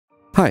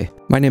Hi,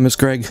 my name is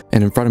Greg,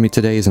 and in front of me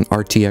today is an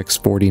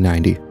RTX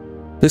 4090.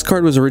 This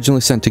card was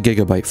originally sent to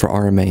Gigabyte for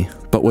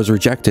RMA, but was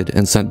rejected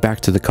and sent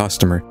back to the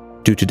customer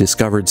due to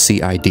discovered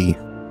CID,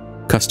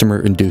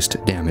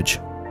 customer-induced damage.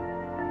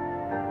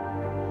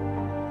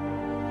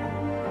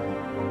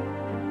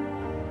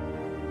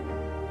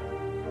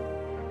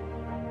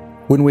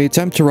 When we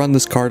attempt to run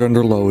this card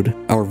under load,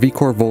 our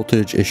vCore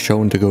voltage is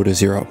shown to go to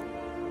 0,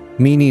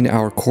 meaning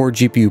our core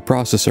GPU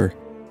processor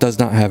does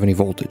not have any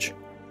voltage,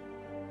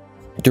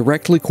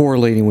 directly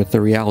correlating with the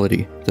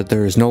reality that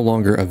there is no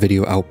longer a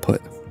video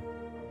output.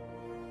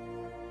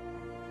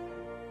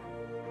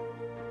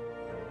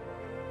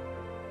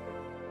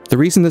 The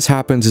reason this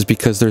happens is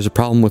because there's a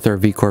problem with our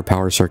vCore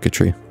power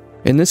circuitry.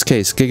 In this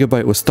case,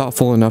 Gigabyte was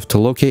thoughtful enough to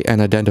locate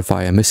and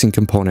identify a missing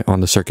component on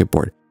the circuit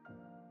board.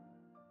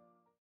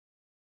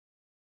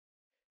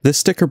 This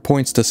sticker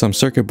points to some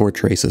circuit board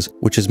traces,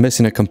 which is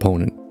missing a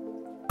component,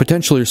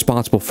 potentially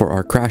responsible for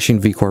our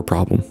crashing vCore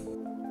problem.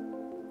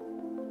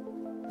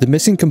 The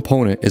missing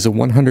component is a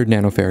 100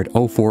 nanofarad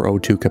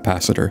 0402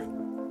 capacitor,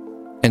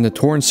 and the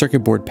torn circuit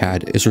board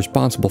pad is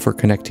responsible for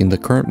connecting the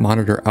current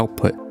monitor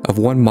output of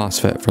one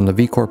MOSFET from the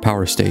vCore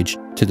power stage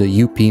to the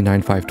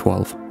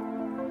UP9512.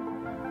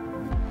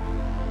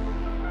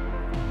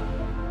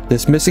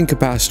 This missing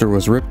capacitor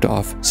was ripped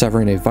off,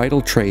 severing a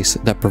vital trace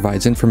that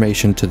provides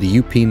information to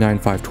the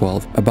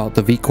UP9512 about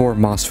the vCore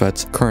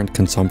MOSFET's current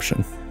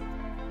consumption.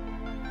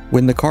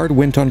 When the card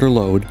went under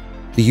load,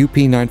 the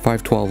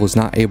UP9512 was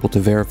not able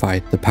to verify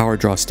the power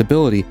draw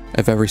stability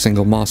of every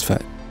single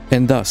MOSFET,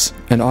 and thus,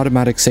 an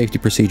automatic safety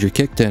procedure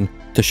kicked in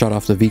to shut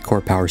off the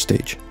vCore power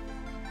stage.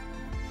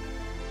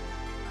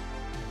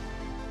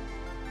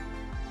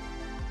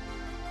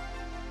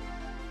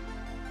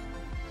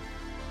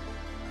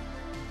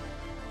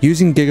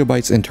 Using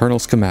Gigabyte's internal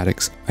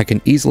schematics, I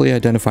can easily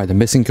identify the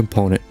missing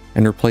component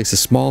and replace a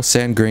small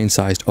sand grain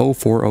sized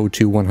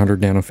 0402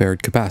 100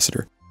 nanofarad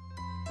capacitor.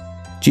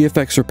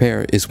 GFX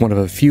Repair is one of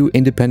a few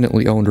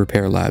independently owned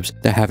repair labs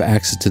that have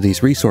access to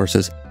these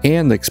resources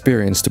and the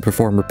experience to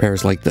perform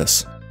repairs like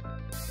this.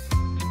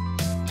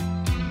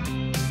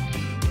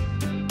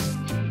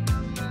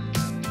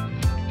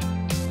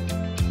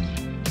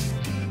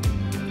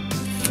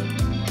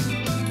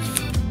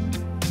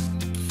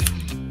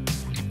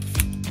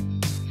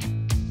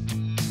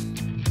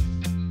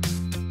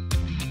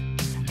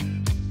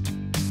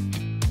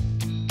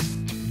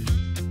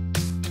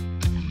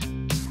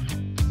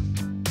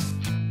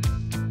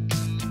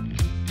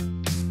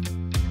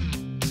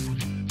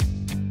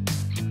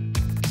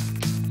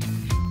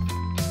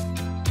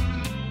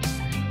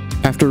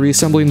 After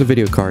reassembling the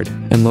video card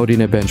and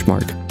loading a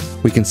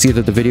benchmark, we can see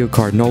that the video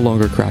card no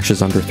longer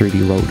crashes under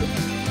 3D load,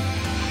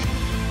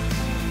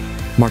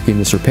 marking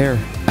this repair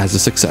as a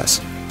success.